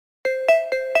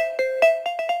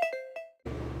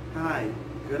Hi,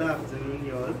 good afternoon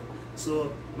y'all.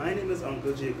 So my name is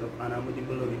Uncle Jacob and I'm with the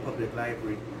Maloney Public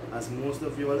Library. As most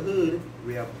of you all heard,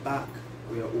 we are back.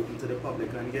 We are open to the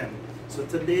public again. So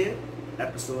today,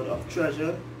 episode of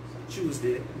Treasure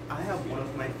Tuesday, I have one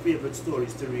of my favorite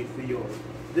stories to read for you all.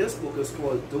 This book is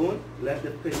called Don't Let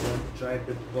the Pigeon Drive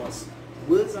the Bus.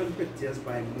 Words and Pictures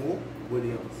by Mo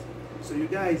Willems. So you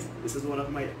guys, this is one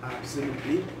of my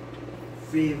absolutely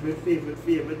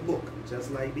favorite book.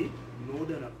 Just like the No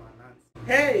Dinner Finance.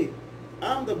 Hey,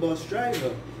 I'm the bus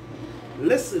driver.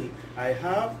 Listen, I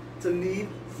have to leave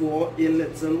for a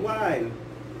little while.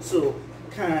 So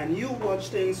can you watch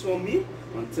things for me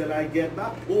until I get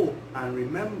back? Oh, and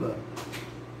remember,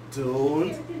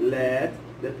 don't let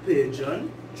the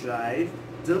pigeon drive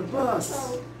the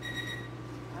bus.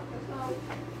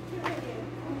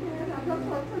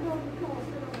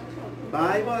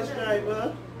 Bye, bus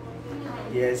driver.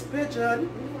 Yes, Pigeon.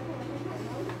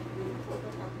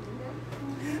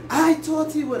 I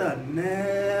thought he would have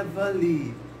never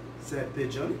leave, said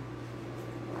Pigeon.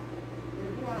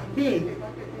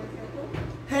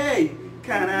 Hey,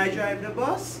 can I drive the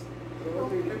bus?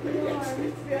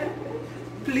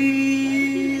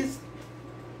 Please.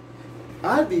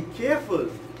 I'll be careful.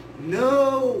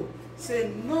 No. Say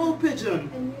no,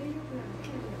 Pigeon.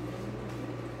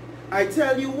 I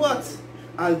tell you what,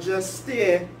 I'll just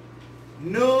stay.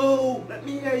 No. Let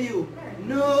me hear you.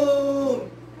 No.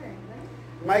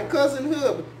 My cousin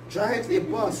Herb drives a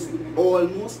bus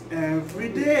almost every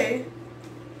day.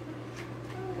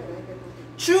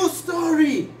 True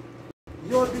story.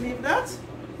 You all believe that?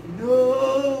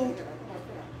 No.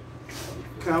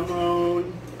 Come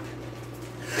on.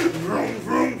 Vroom,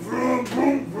 vroom, vroom,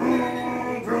 vroom,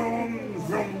 vroom, vroom,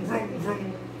 vroom, vroom,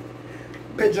 vroom.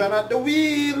 Pigeon at the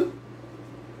wheel.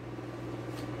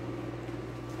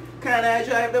 Can I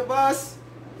drive the bus?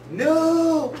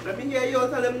 No. Let me hear you all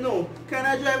tell him no. Can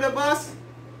I drive the bus?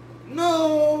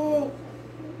 No.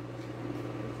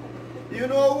 You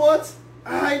know what?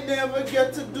 I never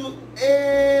get to do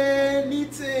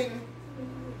anything.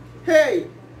 Hey,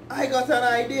 I got an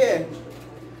idea.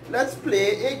 Let's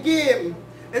play a game.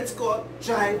 It's called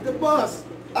Drive the Bus.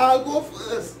 I'll go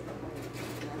first.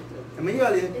 Let me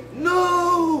hear you.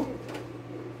 No.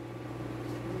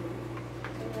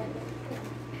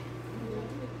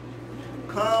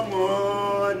 Come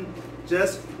on.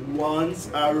 Just once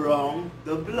around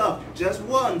the block. Just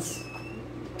once.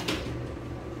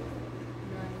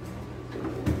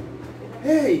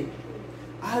 Hey,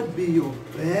 I'll be your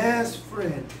best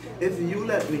friend if you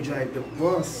let me drive the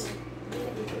bus.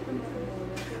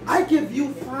 I give you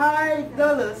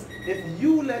 $5 if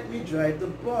you let me drive the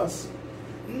bus.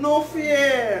 No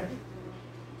fear.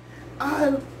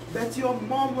 I'll bet your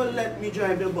mom will let me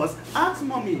drive the bus. Ask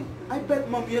mommy. I bet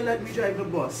mommy will let me drive the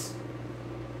bus.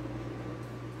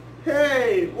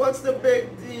 Hey, what's the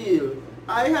big deal?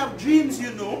 I have dreams,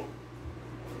 you know.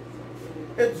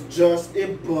 It's just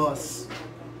a bus.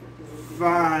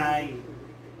 Fine.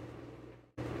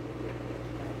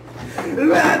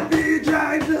 Let me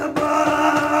drive the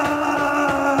bus.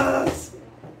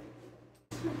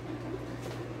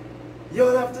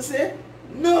 You'll have to say,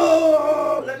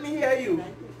 no. Let me hear you.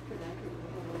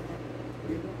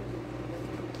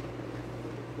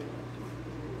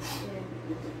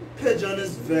 Pigeon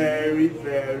is very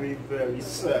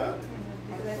sad.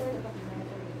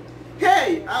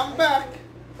 Hey, I'm back.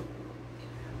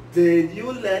 Did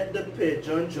you let the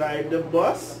pigeon drive the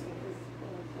bus?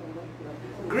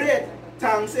 Great,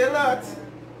 thanks a lot.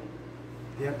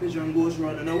 The pigeon goes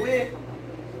running away.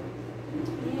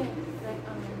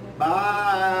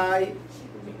 Bye.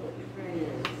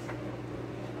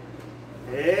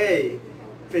 Hey,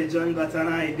 pigeon got an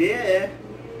idea.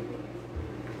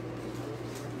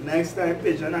 Next time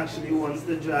pigeon actually wants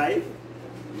to drive.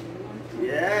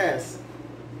 Yes,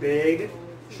 big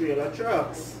trailer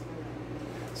trucks.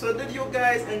 So did you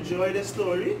guys enjoy the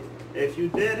story? If you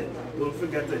did, don't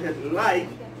forget to hit like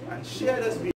and share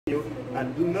this video,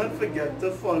 and do not forget to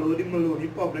follow the Maloney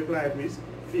Public Library's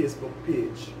Facebook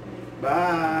page.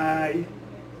 Bye!